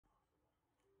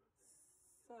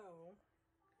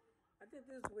did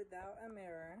this without a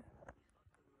mirror.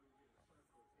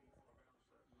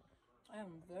 I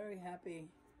am very happy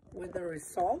with the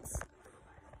results.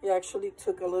 It actually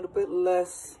took a little bit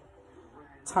less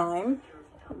time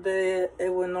than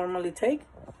it would normally take.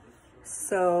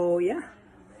 So yeah,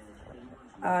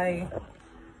 I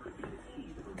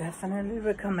definitely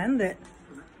recommend it.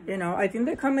 You know, I think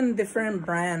they come in different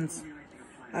brands.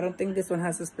 I don't think this one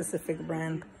has a specific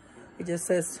brand. It just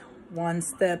says One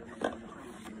Step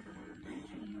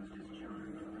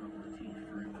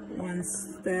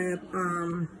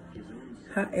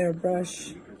hot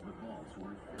airbrush.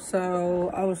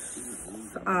 So I was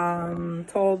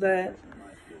told that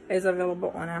it's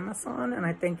available on Amazon, and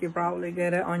I think you probably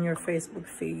get it on your Facebook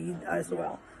feed as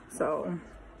well. So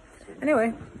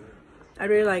anyway, I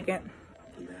really like it.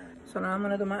 So now I'm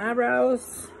gonna do my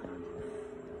eyebrows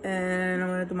and I'm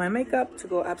gonna do my makeup to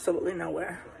go absolutely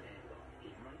nowhere,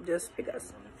 just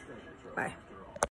because. Bye.